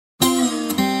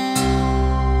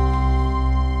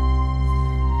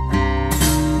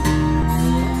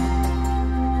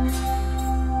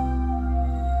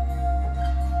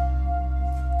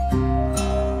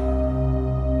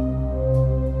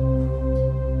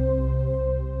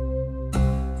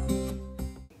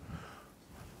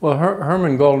Well,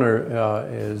 Hermann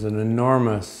Goellner is an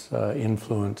enormous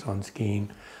influence on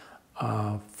skiing.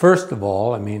 First of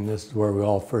all, I mean, this is where we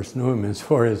all first knew him, is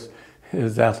for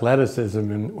his athleticism.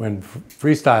 And when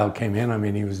freestyle came in, I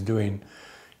mean, he was doing,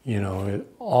 you know,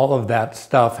 all of that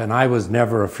stuff. And I was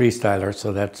never a freestyler,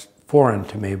 so that's foreign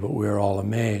to me, but we were all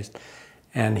amazed.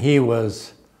 And he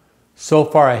was so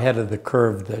far ahead of the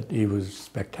curve that he was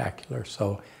spectacular.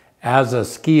 So as a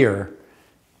skier,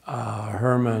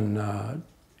 Hermann,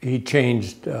 he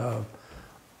changed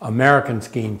American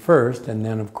skiing first, and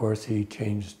then of course he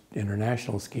changed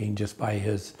international skiing just by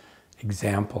his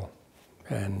example.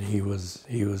 And he was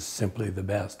simply the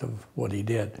best of what he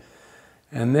did.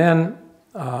 And then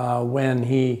when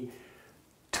he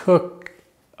took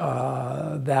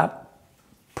that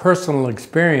personal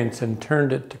experience and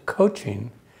turned it to coaching,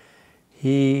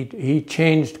 he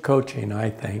changed coaching,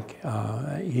 I think.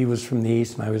 He was from the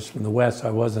East and I was from the West, so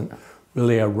I wasn't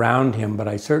really around him, but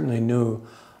I certainly knew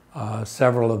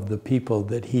several of the people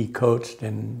that he coached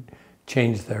and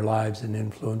changed their lives and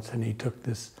influence. And he took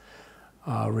this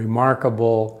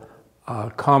remarkable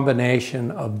combination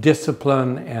of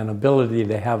discipline and ability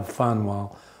to have fun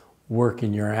while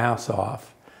working your ass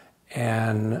off,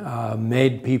 and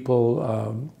made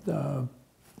people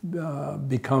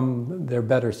become their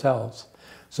better selves.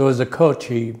 So as a coach,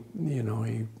 he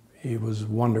was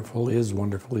wonderful, is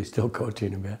wonderful. He's still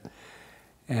coaching a bit.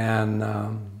 And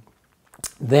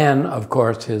then, of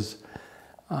course, his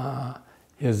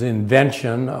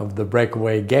invention of the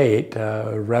breakaway gait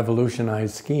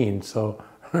revolutionized skiing. So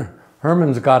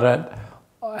Hermann's got it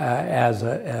as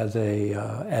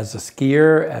a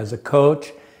skier, as a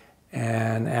coach,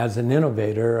 and as an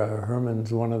innovator.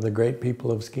 Hermann's one of the great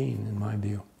people of skiing, in my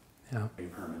view. Yeah.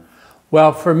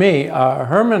 Well, for me,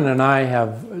 Hermann and I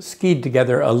have skied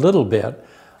together a little bit,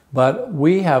 but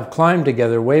we have climbed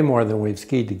together way more than we've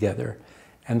skied together.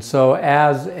 And so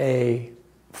as a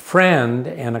friend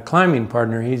and a climbing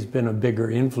partner, he's been a bigger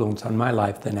influence on my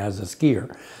life than as a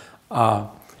skier.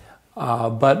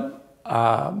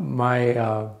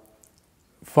 My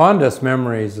fondest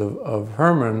memories of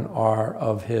Hermann are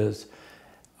of his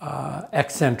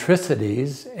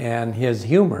eccentricities and his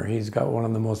humor. He's got one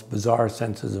of the most bizarre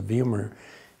senses of humor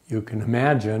you can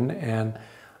imagine. And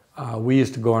we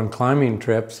used to go on climbing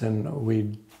trips and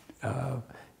we'd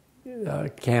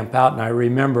camp out. And I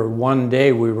remember one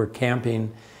day we were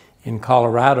camping in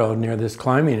Colorado near this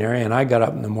climbing area, and I got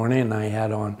up in the morning and I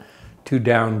had on 2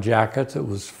 down jackets. It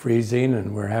was freezing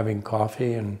and we're having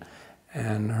coffee, and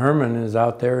Hermann is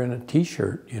out there in a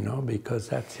t-shirt, you know, because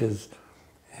that's his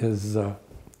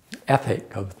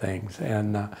ethic of things.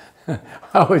 And I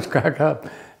always crack up.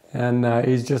 And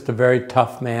he's just a very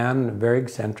tough man, very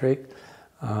eccentric.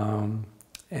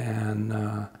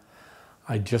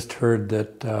 I just heard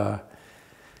that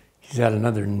he's had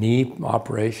another knee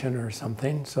operation or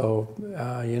something. So,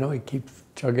 you know, he keeps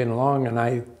chugging along. And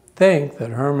I think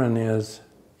that Hermann is,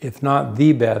 if not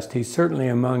the best, he's certainly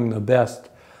among the best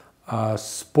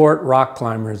sport rock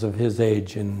climbers of his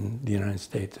age in the United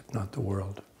States, if not the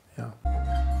world. Yeah.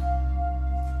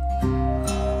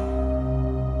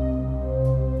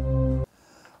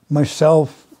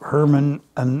 Myself, Hermann,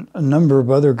 and a number of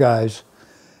other guys,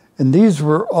 and these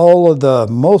were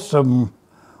most of them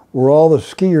were all the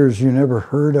skiers you never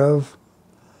heard of,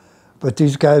 but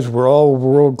these guys were all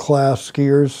world-class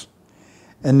skiers,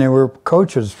 and they were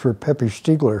coaches for Pepe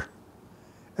Stiegler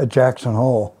at Jackson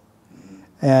Hole.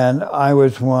 And I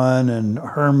was one, and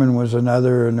Hermann was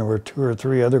another, and there were 2 or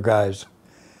 3 other guys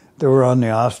that were on the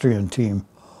Austrian team.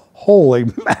 Holy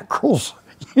mackerels,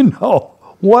 you know,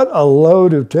 what a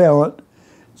load of talent.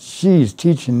 She's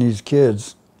teaching these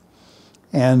kids.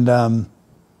 And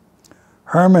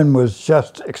Hermann was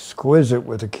just exquisite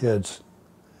with the kids.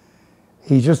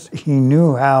 He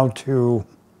knew how to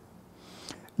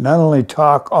not only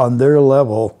talk on their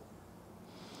level,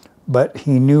 but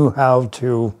he knew how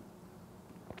to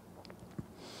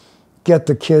get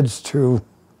the kids to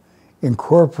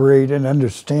incorporate and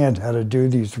understand how to do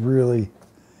these really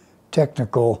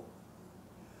technical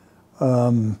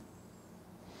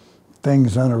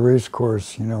things on a race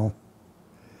course, you know.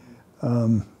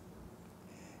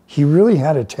 He really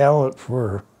had a talent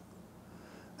for,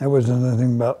 that was another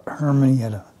thing about Hermann, he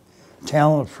had a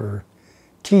talent for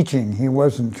teaching. He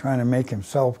wasn't trying to make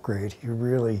himself great. He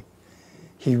really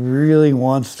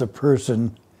wants the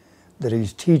person that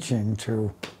he's teaching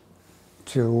to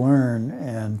learn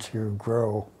and to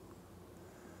grow.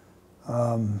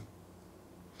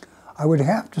 I would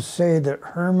have to say that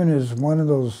Hermann is one of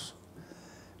those,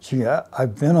 gee,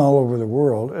 I've been all over the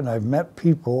world and I've met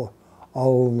people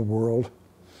all over the world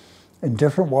in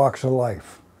different walks of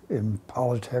life, in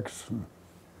politics and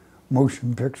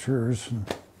motion pictures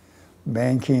and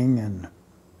banking. And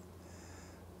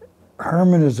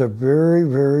Hermann is a very,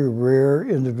 very rare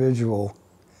individual.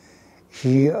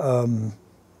 He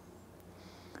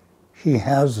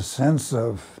has a sense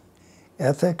of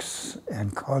ethics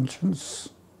and conscience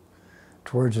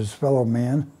towards his fellow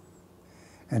man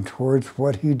and towards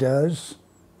what he does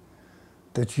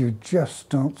that you just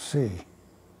don't see.